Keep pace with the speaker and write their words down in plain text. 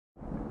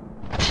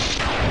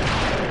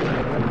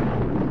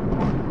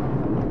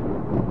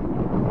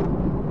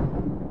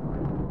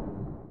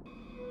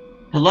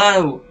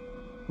Hello,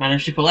 my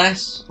name's Triple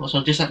S,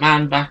 also Distant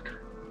Man, back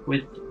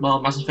with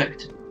more Mass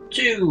Effect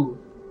 2.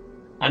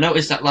 I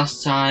noticed that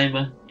last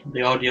time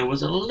the audio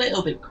was a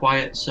little bit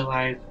quiet, so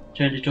I've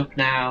turned it up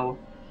now.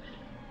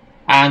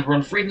 And we're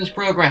on Freedom's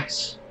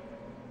Progress,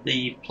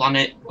 the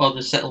planet, or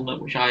the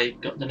settlement, which I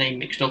got the name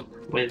mixed up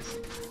with.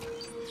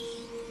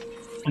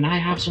 And I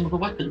have some of the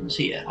weapons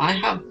here. I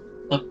have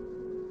a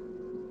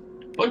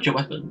bunch of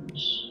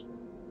weapons.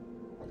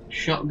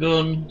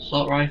 Shotgun,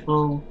 assault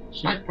rifle,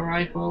 sniper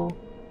rifle,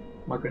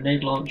 my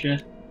grenade launcher.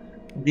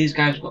 And these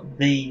guys have got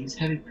these,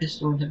 heavy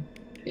pistol,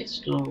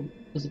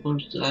 as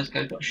opposed to this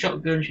guy's got a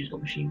shotgun, she's got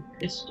a machine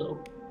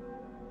pistol.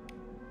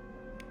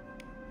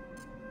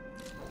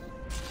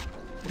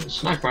 And a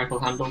sniper rifle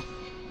handle.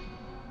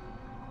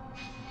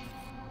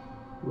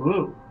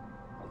 Whoa.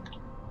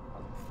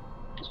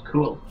 That's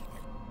cool.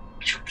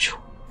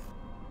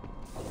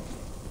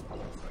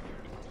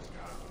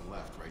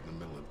 Left right in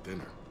the middle of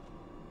dinner.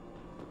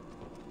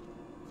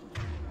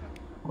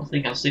 I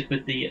think I'll stick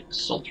with the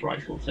assault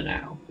rifle for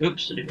now.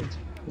 Oops, I didn't.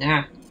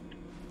 Yeah.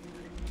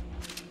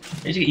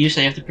 As you get used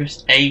to, you have to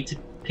press A to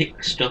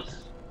pick stuff.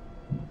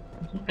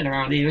 There's nothing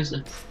around here, is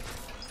there?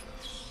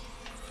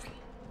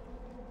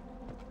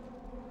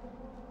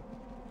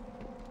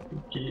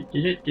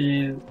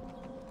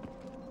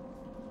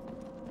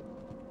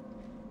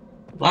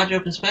 Large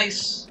open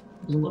space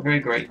doesn't look very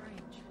great.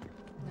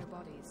 No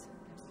bodies,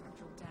 no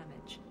structural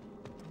damage,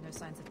 and no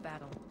signs of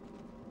battle.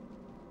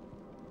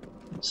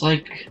 It's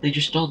like they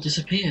just all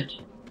disappeared.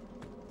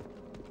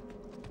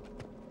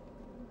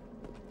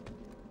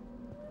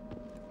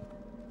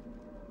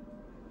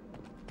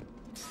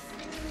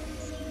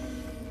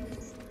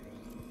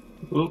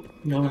 Oh,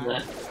 no one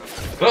there.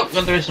 Oh,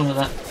 God, there is some of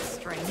that.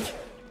 Strange.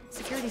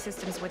 Security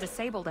systems were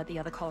disabled at the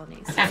other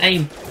colonies. I can't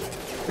aim.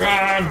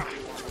 Run!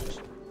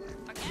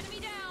 Enemy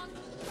down!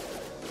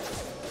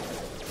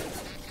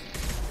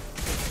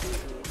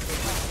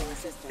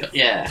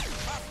 Yeah.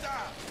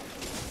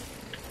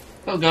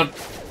 Oh God.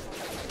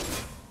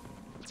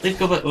 Leave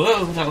cover.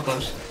 Whoa, that was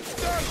close.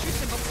 Shoot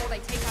them before they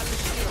take out the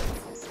shield.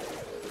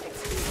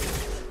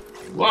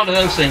 One of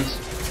those things.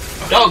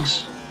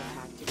 Dogs!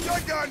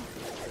 Shotgun!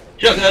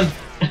 Shotgun!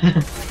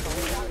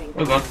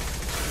 Oh God.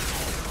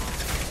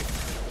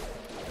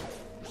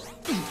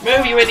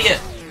 Move, you idiot!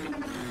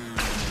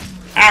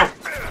 Ow!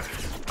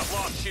 I've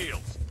lost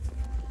shields.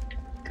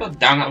 God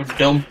damn, that was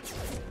dumb.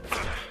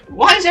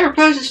 Why is there a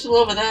person still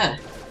over there?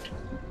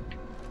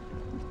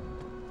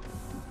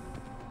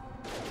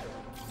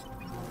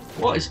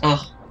 What is...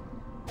 Ugh.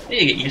 I need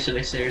to get used to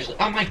this, seriously.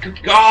 Oh my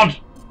good God!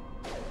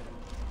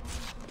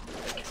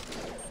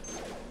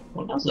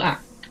 What does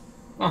that?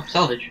 Oh,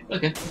 salvage.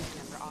 Okay.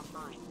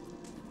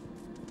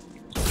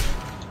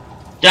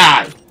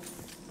 Die!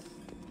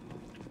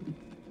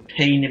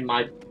 Pain in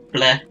my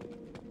bleh.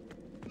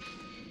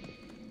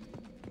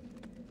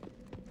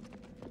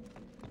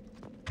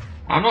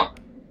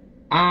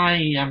 I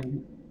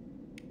am...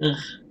 Ugh.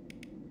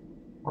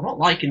 I'm not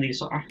liking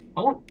these. I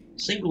want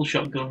single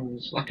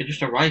shotguns, like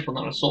just a rifle,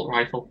 not an assault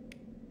rifle.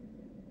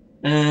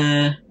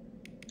 I'll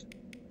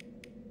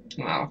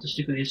have to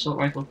stick with the assault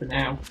rifle for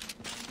now,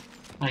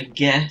 I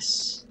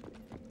guess.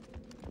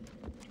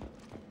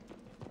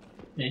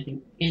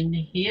 Anything in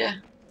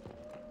here?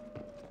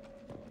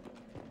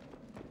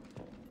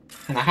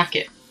 Can I hack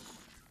it?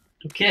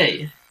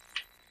 Okay.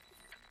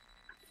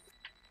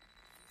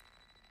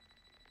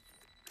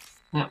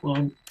 That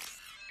one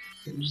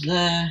goes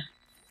there.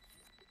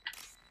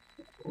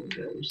 That one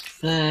goes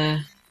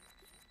there.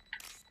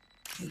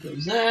 That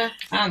goes there.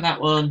 And that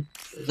one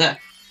goes there.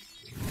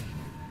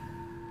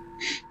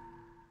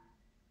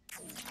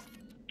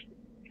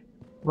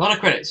 A lot of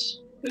credits.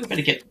 Ooh,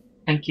 medikit.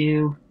 Thank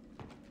you.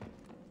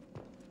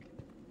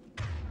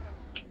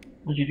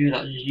 How do you do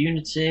that? There's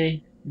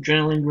Unity,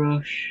 Adrenaline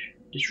Rush,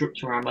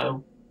 Disruptor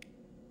Ammo.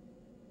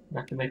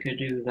 I can make her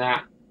do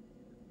that.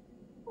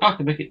 Oh, I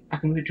can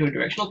move it to a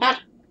directional pad.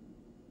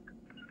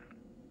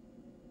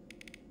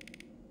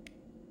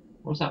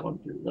 What's that one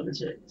do? Level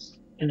 6.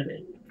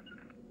 Enemy.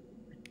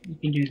 You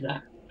can do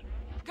that.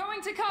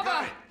 Going to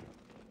cover!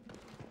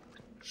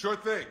 Sure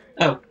thing.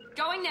 Oh,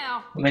 Going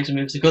now! that makes a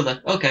move to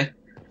cover. Okay.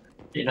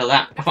 Didn't know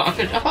that. I thought I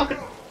could.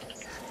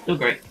 Oh,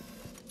 great.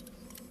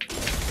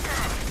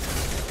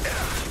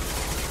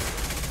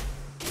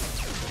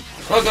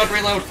 Oh God,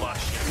 reload!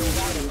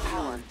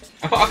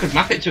 I thought I could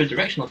map it to a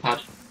directional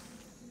pad.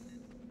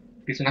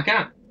 Reason I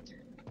can't.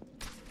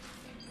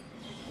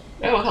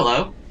 Oh,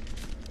 hello.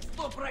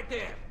 Stop right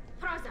there!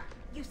 Praza,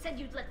 you said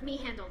you'd let me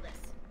handle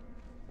this.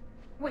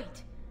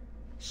 Wait,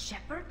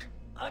 Shepard?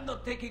 I'm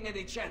not taking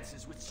any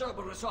chances with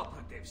Cerberus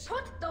operatives.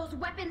 Put those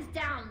weapons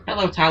down!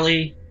 Hello,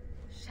 Tally.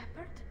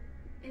 Shepard?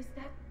 Is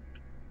that...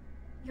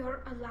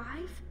 You're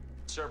alive?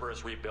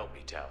 Cerberus rebuilt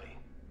me, Tally.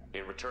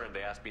 In return,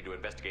 they asked me to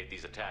investigate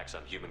these attacks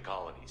on human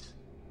colonies.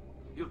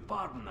 You'll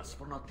pardon us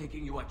for not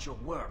taking you at your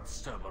word,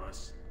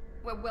 Cerberus.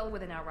 We're well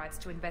within our rights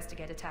to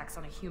investigate attacks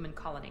on a human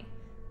colony.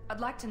 I'd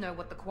like to know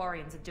what the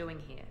Quarians are doing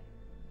here.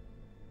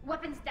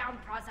 Weapons down,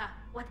 Praza.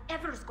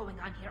 Whatever's going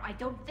on here, I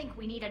don't think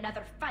we need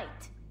another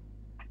fight.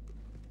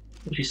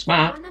 She's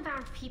smart. One of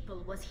our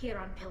people was here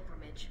on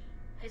pilgrimage.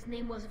 His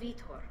name was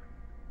Vitor.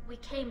 We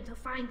came to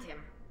find him.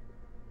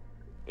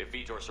 If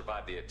Vitor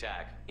survived the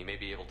attack, he may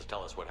be able to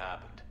tell us what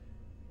happened.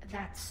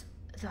 That's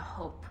the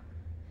hope.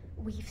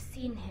 We've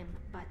seen him,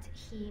 but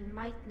he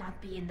might not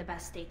be in the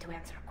best state to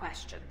answer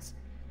questions.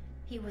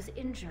 He was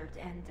injured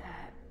and,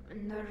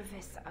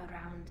 nervous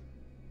around...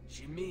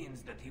 She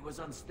means that he was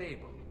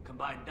unstable.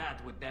 Combine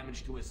that with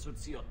damage to his suit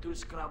CO2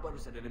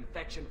 scrubbers and an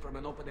infection from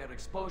an open-air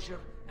exposure,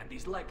 and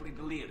he's likely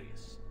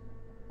delirious.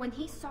 When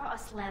he saw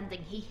us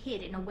landing, he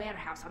hid in a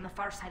warehouse on the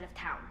far side of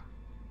town.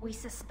 We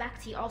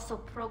suspect he also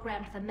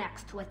programmed the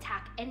mechs to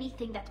attack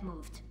anything that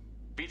moved.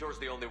 Vitor's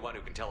the only one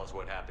who can tell us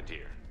what happened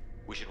here.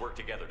 We should work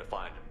together to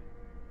find him.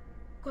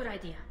 Good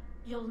idea.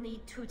 You'll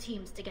need 2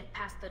 teams to get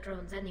past the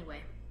drones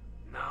anyway.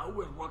 Now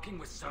we're working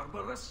with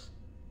Cerberus?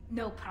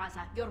 No,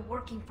 Praza, you're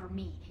working for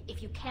me.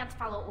 If you can't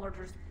follow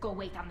orders, go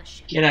wait on the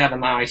ship. Get out of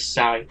my Head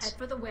sight.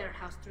 for the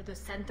warehouse through the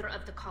center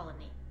of the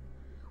colony.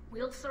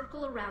 We'll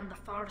circle around the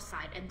far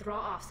side and draw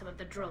off some of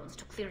the drones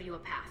to clear you a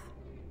path.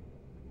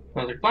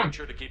 Perfect plan. Make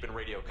sure to keep in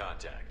radio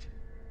contact.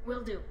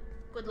 Will do.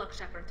 Good luck,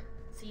 Shepard.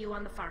 See you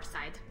on the far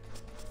side.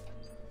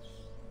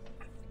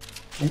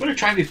 I'm going to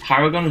try and be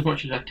Paragon as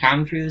much as I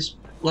can through this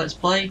Let's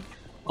Play.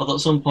 Although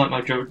at some point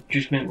my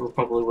judgment will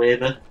probably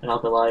waver, and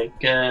I'll be like,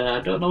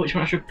 I don't know which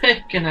one I should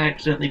pick, and I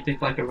accidentally pick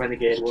like a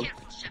renegade Be one.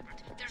 careful,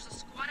 Shepard. There's a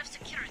squad of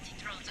security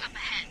drones up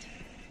ahead.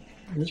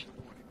 There's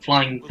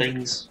flying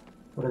things,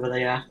 whatever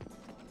they are.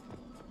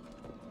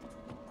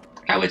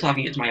 Can't wait till I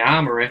can get to my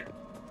armory.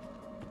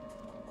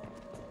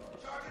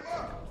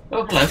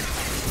 Oh, hello.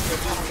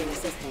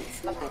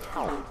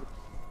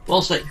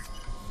 We'll see.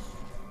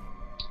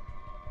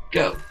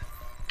 Go.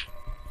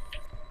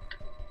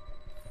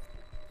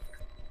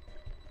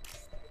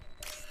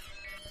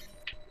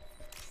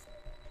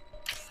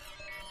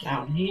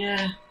 Down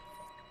here.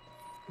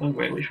 Oh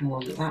great, which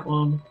one was it? That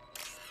one.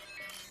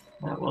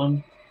 That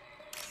one.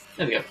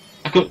 There we go.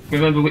 I couldn't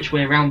remember which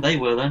way around they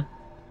were then.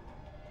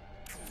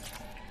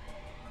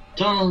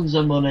 Tons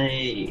of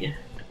money.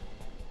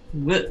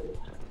 Whoa.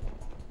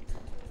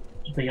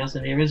 Nothing else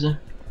in here, is there?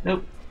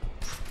 Nope.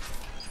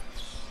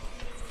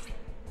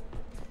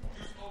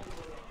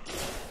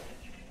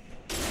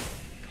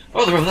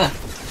 Oh, they're over there.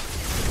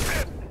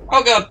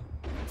 Oh god.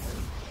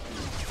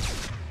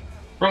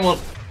 Wrong one.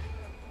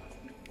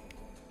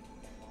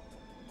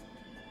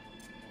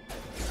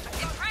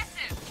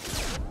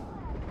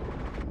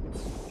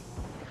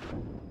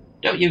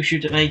 Don't you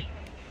shoot at me.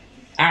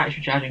 Alright,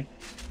 you're charging.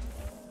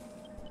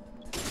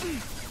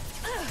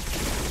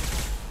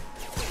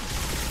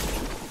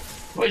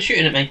 What are you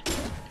shooting at me?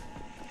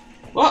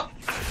 What?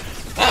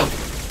 Oh.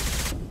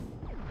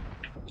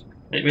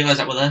 I didn't realise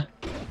that were there.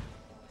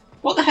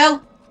 What the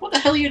hell? What the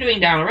hell are you doing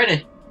down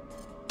already?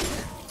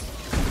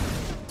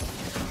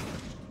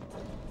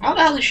 How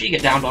the hell did she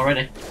get downed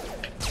already?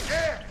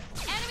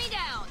 Enemy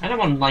down! I don't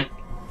want, like,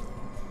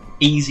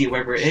 easy or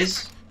whatever it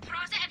is.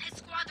 Praza and his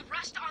squad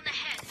rushed on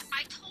ahead.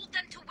 I told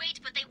them to wait,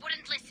 but they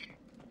wouldn't listen.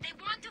 They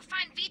want to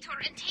find Vitor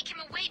and take him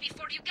away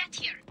before you get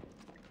here.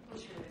 We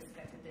should have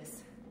expected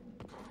this.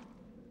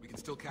 We can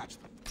still catch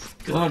them.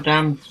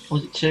 Goddamn,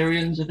 was it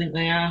Tyrians, I think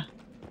they are?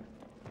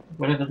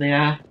 Whatever they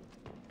are.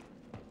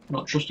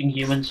 Not trusting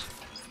humans.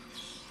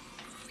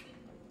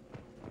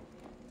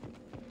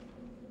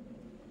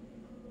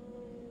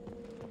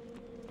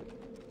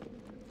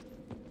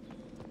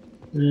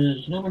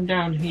 There's no one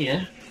down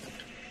here.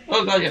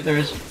 Oh god, yep, there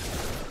is.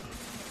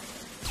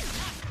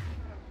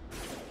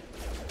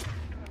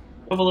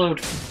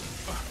 Overload.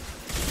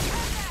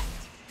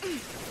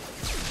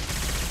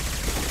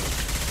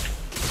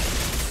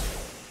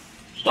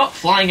 Stop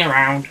flying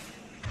around.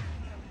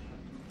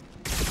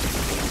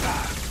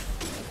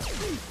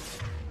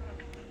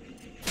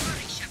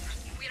 Hurry, Shepard.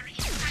 We're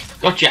inside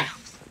the Gotcha.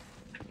 warehouse.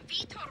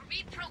 Vitor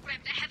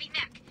reprogrammed the heavy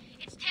mech.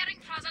 It's tearing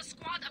Praza's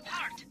squad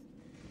apart.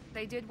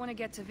 They did want to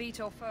get to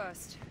Vitor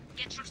first.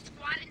 Get your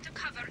squad into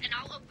cover and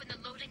I'll open the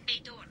loading bay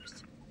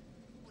doors.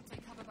 We'll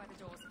take cover by the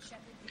doors.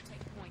 Shepard, you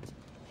take point.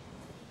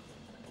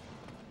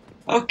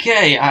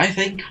 Okay, I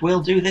think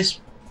we'll do this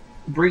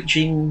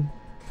breaching.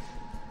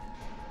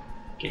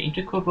 Get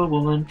into cover,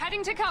 woman.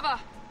 Heading to cover!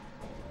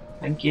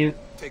 Thank you.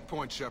 Take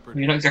point, Shepard.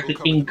 You're not exactly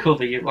We'll in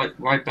cover, you're like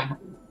right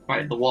behind,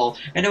 right at the wall.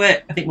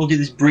 Anyway, I think we'll do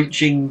this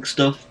breaching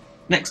stuff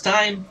next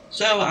time,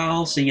 so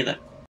I'll see you then.